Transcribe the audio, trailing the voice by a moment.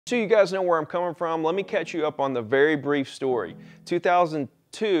So you guys know where I'm coming from. Let me catch you up on the very brief story.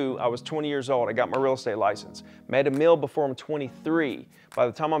 2002, I was 20 years old. I got my real estate license. Made a mill before I'm 23. By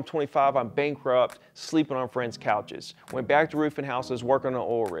the time I'm 25, I'm bankrupt, sleeping on friends' couches. Went back to roofing houses, working on an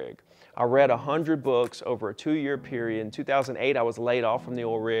oil rig. I read 100 books over a 2-year period. In 2008, I was laid off from the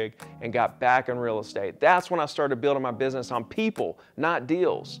oil rig and got back in real estate. That's when I started building my business on people, not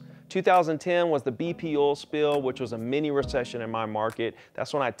deals. 2010 was the BP oil spill, which was a mini recession in my market.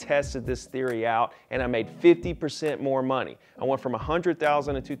 That's when I tested this theory out and I made 50% more money. I went from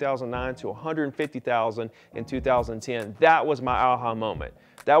 100,000 in 2009 to 150,000 in 2010. That was my aha moment.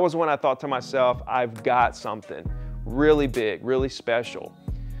 That was when I thought to myself, I've got something really big, really special.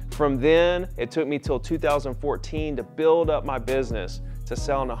 From then, it took me till 2014 to build up my business to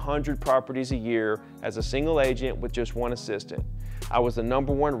selling 100 properties a year as a single agent with just one assistant. I was the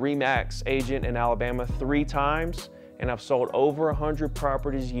 #1 RE/MAX agent in Alabama 3 times, and I've sold over 100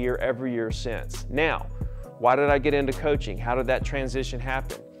 properties a year every year since. Now, why did I get into coaching? How did that transition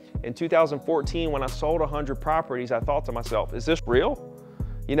happen? In 2014, when I sold 100 properties, I thought to myself, is this real?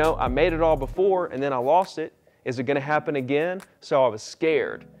 You know, I made it all before and then I lost it. Is it gonna happen again? So I was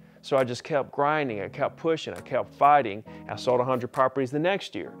scared. So I just kept grinding, I kept pushing, I kept fighting. I sold 100 properties the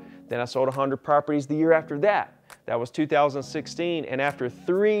next year. Then I sold 100 properties the year after that. That was 2016, and after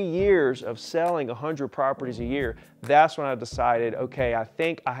 3 years of selling 100 properties a year, that's when I decided, okay, I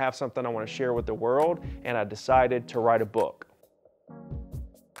think I have something I want to share with the world, and I decided to write a book.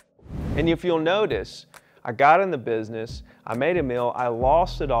 And if you'll notice, I got in the business, I made a mill, I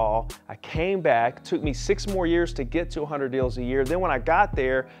lost it all, I came back, it took me 6 more years to get to 100 deals a year. Then when I got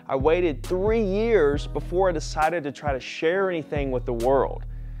there, I waited 3 years before I decided to try to share anything with the world.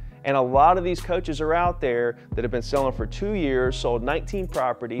 And a lot of these coaches are out there that have been selling for 2 years, sold 19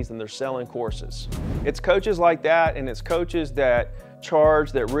 properties, and they're selling courses. It's coaches like that, and it's coaches that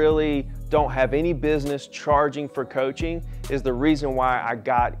charge that really don't have any business charging for coaching is the reason why I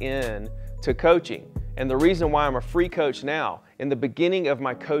got in to coaching. And the reason why I'm a free coach now. In the beginning of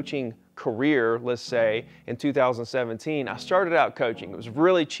my coaching career, let's say in 2017, I started out coaching. It was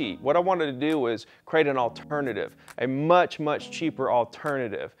really cheap. What I wanted to do was create an alternative, a much, much cheaper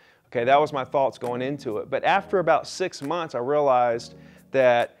alternative. Okay, that was my thoughts going into it. But after about 6 months, I realized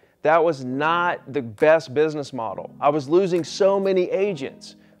that that was not the best business model. I was losing so many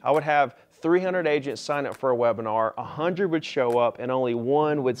agents. I would have 300 agents sign up for a webinar, 100 would show up, and only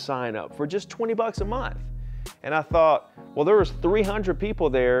 1 would sign up for just 20 bucks a month. And I thought, well, there was 300 people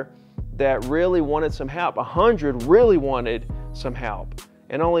there that really wanted some help. 100 really wanted some help,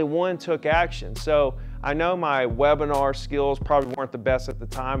 and only 1 took action. So I know my webinar skills probably weren't the best at the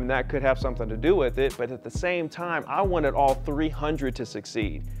time, and that could have something to do with it, but at the same time, I wanted all 300 to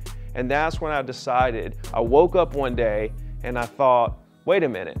succeed. And that's when I decided, I woke up one day and I thought, wait a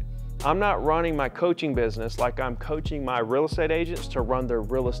minute, I'm not running my coaching business like I'm coaching my real estate agents to run their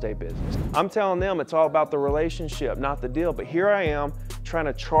real estate business. I'm telling them it's all about the relationship, not the deal, but here I am trying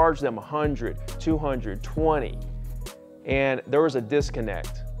to charge them 100, 200, 20, and there was a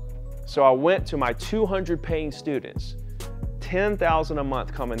disconnect. So I went to my 200 paying students, 10,000 a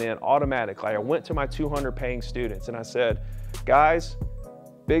month coming in automatically. I went to my 200 paying students and I said, guys,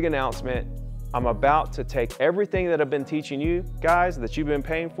 big announcement. I'm about to take everything that I've been teaching you guys that you've been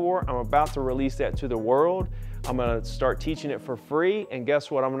paying for. I'm about to release that to the world. I'm gonna start teaching it for free, and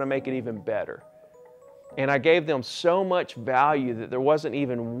guess what? I'm gonna make it even better. And I gave them so much value that there wasn't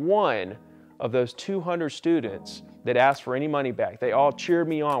even one of those 200 students that asked for any money back. They all cheered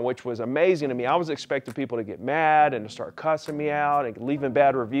me on, which was amazing to me. I was expecting people to get mad and to start cussing me out and leaving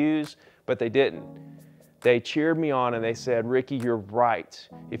bad reviews, but they didn't. They cheered me on and they said, Ricky, you're right.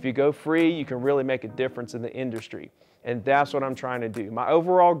 If you go free, you can really make a difference in the industry. And that's what I'm trying to do. My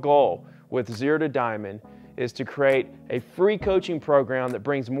overall goal with Zero to Diamond is to create a free coaching program that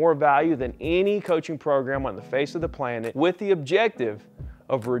brings more value than any coaching program on the face of the planet, with the objective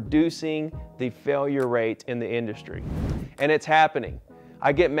of reducing the failure rate in the industry. And it's happening.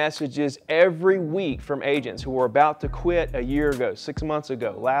 I get messages every week from agents who were about to quit a year ago, 6 months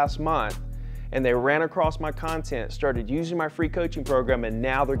ago, last month, and they ran across my content, started using my free coaching program, and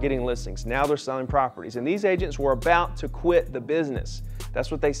now they're getting listings. Now they're selling properties. And these agents were about to quit the business.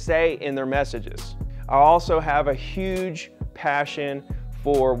 That's what they say in their messages. I also have a huge passion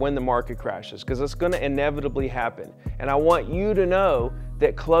for when the market crashes, because it's going to inevitably happen. And I want you to know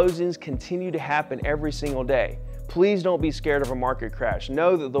that closings continue to happen every single day. Please don't be scared of a market crash.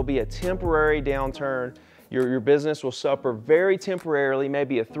 Know that there'll be a temporary downturn. Your business will suffer very temporarily,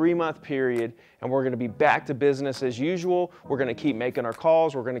 maybe a 3-month period, and we're going to be back to business as usual. We're going to keep making our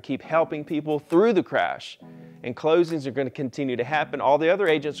calls. We're going to keep helping people through the crash. and closings are going to continue to happen. All the other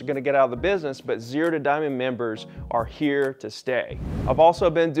agents are going to get out of the business, but Zero to Diamond members are here to stay. I've also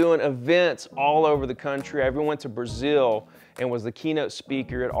been doing events all over the country. I even went to Brazil and was the keynote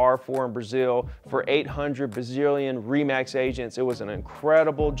speaker at R4 in Brazil for 800 Brazilian RE/MAX agents. It was an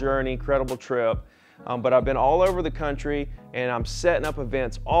incredible journey, incredible trip. But I've been all over the country and I'm setting up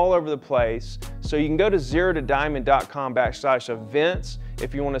events all over the place. So you can go to zerotodiamond.com/events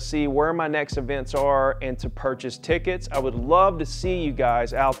if you want to see where my next events are and to purchase tickets. I would love to see you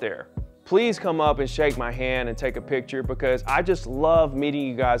guys out there. Please come up and shake my hand and take a picture because I just love meeting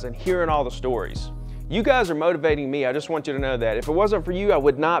you guys and hearing all the stories. You guys are motivating me. I just want you to know that. If it wasn't for you, I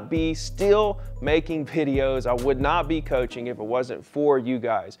would not be still making videos. I would not be coaching if it wasn't for you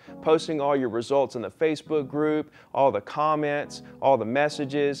guys. Posting all your results in the Facebook group, all the comments, all the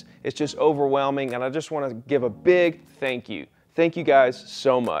messages. It's just overwhelming, and I just want to give a big thank you. Thank you guys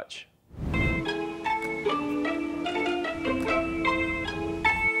so much.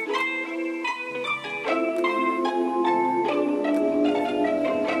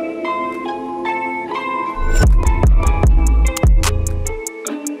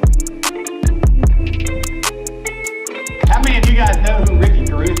 How many of you guys know who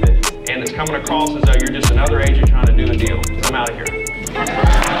Carruth is? And it's coming across as though you're just another agent trying to do a deal. I'm out of here.